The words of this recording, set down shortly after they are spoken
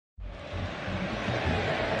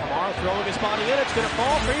Now throwing his body in, it's going to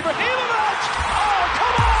fall for Ibrahimovic! Oh,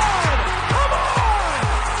 come on! Come on!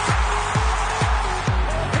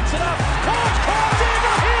 Picks it up, cross,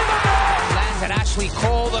 Ibrahimovic! Lands at Ashley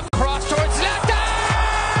Cole, the cross towards Zlatan!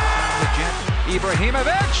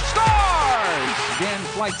 Ibrahimovic scores! Again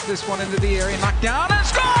flights this one into the area, knocked down and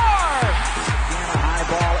scores! Again a high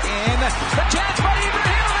ball in, the chance by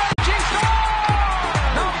Ibrahimovic, he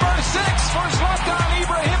scores! Number 6 for Zlatan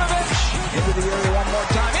Ibrahimovic. Into the area one more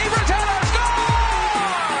time, Ibrahimovic scores!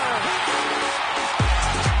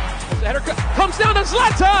 The header comes down to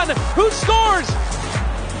Zlatan, who scores!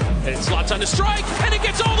 And Zlatan to strike, and it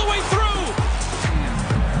gets all the way through!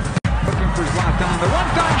 Looking for Zlatan, the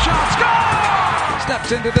one-time shot, scores!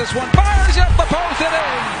 Steps into this one, fires up the post and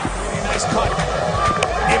in. Nice cut.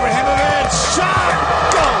 Ibrahimovic, shot,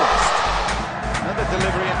 goes! Another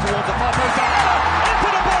delivery in towards the far post, into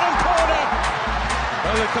the bottom corner!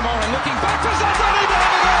 Ola Kamara looking back to Zlatan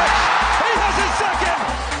Ibrahimovic! He has his second!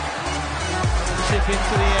 Chip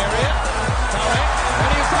into the area. Tarek,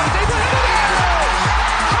 ready in front, Ibrahimovic!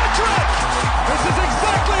 Hat-trick! This is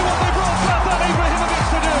exactly what they brought Zlatan Ibrahimovic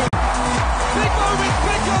to do! Big moment,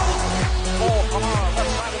 big goal!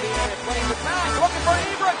 Looking for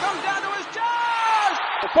Ibra, comes down to his chest!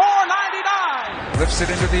 499! Lifts it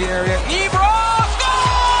into the area, Ibra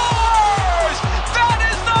scores! That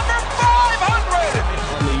is number 500!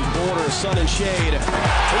 On the border, sun and shade.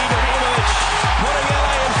 Ibrahimovic putting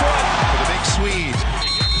LA in front. For the big Swede.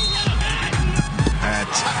 And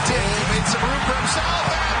tucked in, made some room for himself,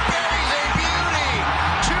 and buries a beauty!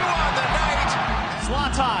 2 on the night.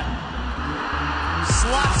 Zlatan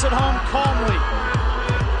slaps it home calmly.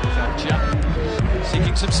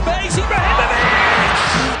 Seeking some space, Ibrahimovic!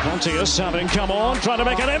 Pontius having come on, trying to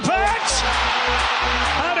make an impact!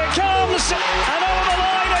 And it comes, and over the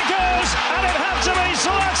line it goes, and it had to be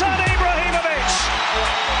Zlatan Ibrahimovic!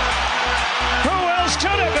 Who else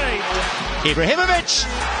could it be? Ibrahimovic!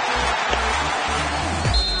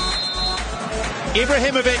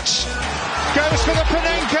 Ibrahimovic goes for the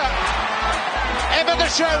Panenka. Ever the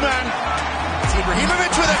showman. It's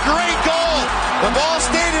Ibrahimovic with a great goal. The ball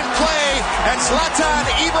stayed in play, and Zlatan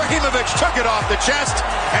Ibrahimovic took it off the chest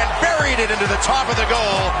and buried it into the top of the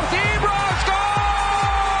goal. Ibra scores!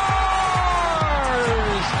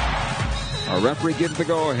 Our referee gives the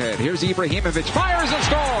go-ahead. Here's Ibrahimovic, fires and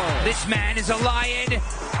scores! This man is a lion,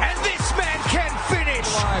 and this man can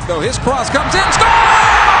finish! Live, though, his cross comes in, scores!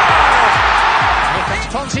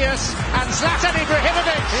 Pontius and Zlatan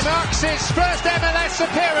Ibrahimovic. He marks his first MLS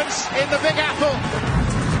appearance in the Big Apple.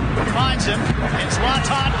 Finds him, and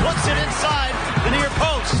Zlatan puts it inside the near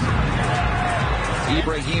post.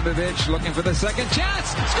 Ibrahimovic looking for the second chance.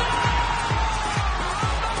 Score!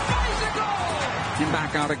 And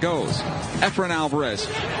back out it goes. Efren Alvarez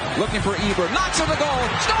looking for Ibra. Knocks in the goal.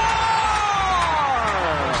 Scores!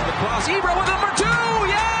 The cross. Ibra with number 2.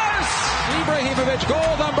 Yes! Ibrahimovic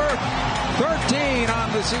goal number 13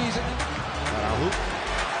 on the season.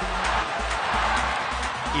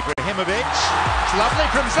 Ibrahimovic. It's lovely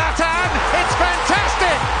from Zlatan. It's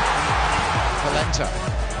fantastic. Valenta.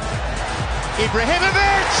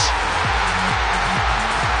 Ibrahimovic.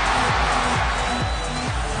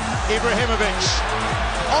 Ibrahimovic.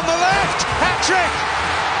 On the left. Hat-trick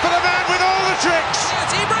for the man with all the tricks.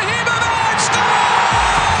 It's Ibrahimovic.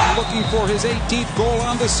 Scores! Looking for his 18th goal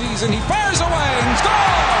on the season. He fires away and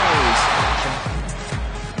scores!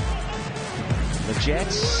 The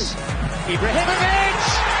Jets. Ibrahimovic!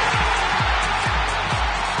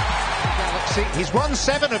 Galaxy. He's won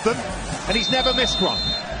 7 of them, and he's never missed one.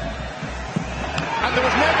 And there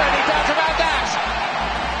was never any doubt about that.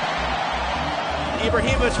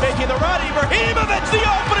 Ibrahimovic making the run. Ibrahimovic, the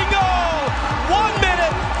opening goal! 1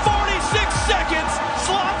 minute, 46 seconds.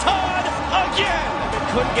 Zlatan again.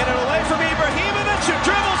 Couldn't get it away from Ibrahimovic, who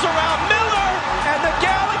dribbles around Miller, and the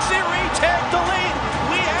Galaxy retake the lead.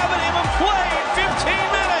 We haven't even played 15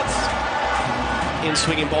 minutes. In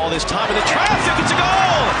swinging ball this time in the traffic, it's a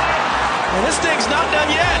goal! And this thing's not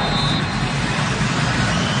done yet.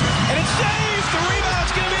 And it's saved! The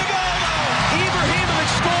rebound's going to be a goal, though!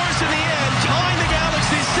 Ibrahimovic scores in the end, tying the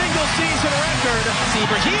Galaxy's single-season record.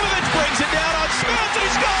 Ibrahimovic brings it down on Smith, and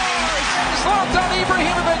he scores! Zlatan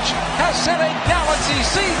Ibrahimovic has set a Galaxy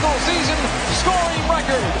single-season scoring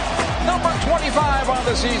record. Number 25 on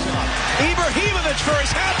the season. Ibrahimovic for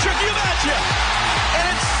his hat-trick, you betcha! And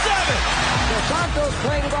it's 7! Dos Santos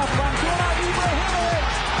played it off Vancouver. Ibrahimovic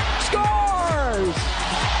scores!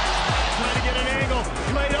 Trying to get an angle,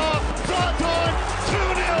 laid off, Zlatan,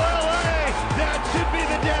 2-0 LA! That should be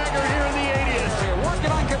the dagger here in the 80th. They're working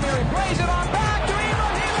on Kamiri, plays it on back to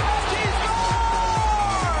Ibrahimovic, he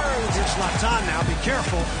scores! Here's Zlatan now, be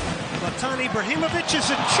careful. Zlatan Ibrahimovic is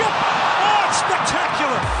a chip. Oh, it's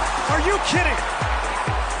spectacular. Are you kidding?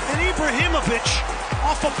 And Ibrahimovic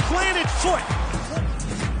off a planted foot.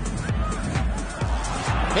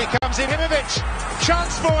 Here comes Ibrahimovic.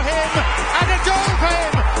 Chance for him and a goal for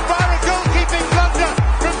him by a goalkeeping blunder.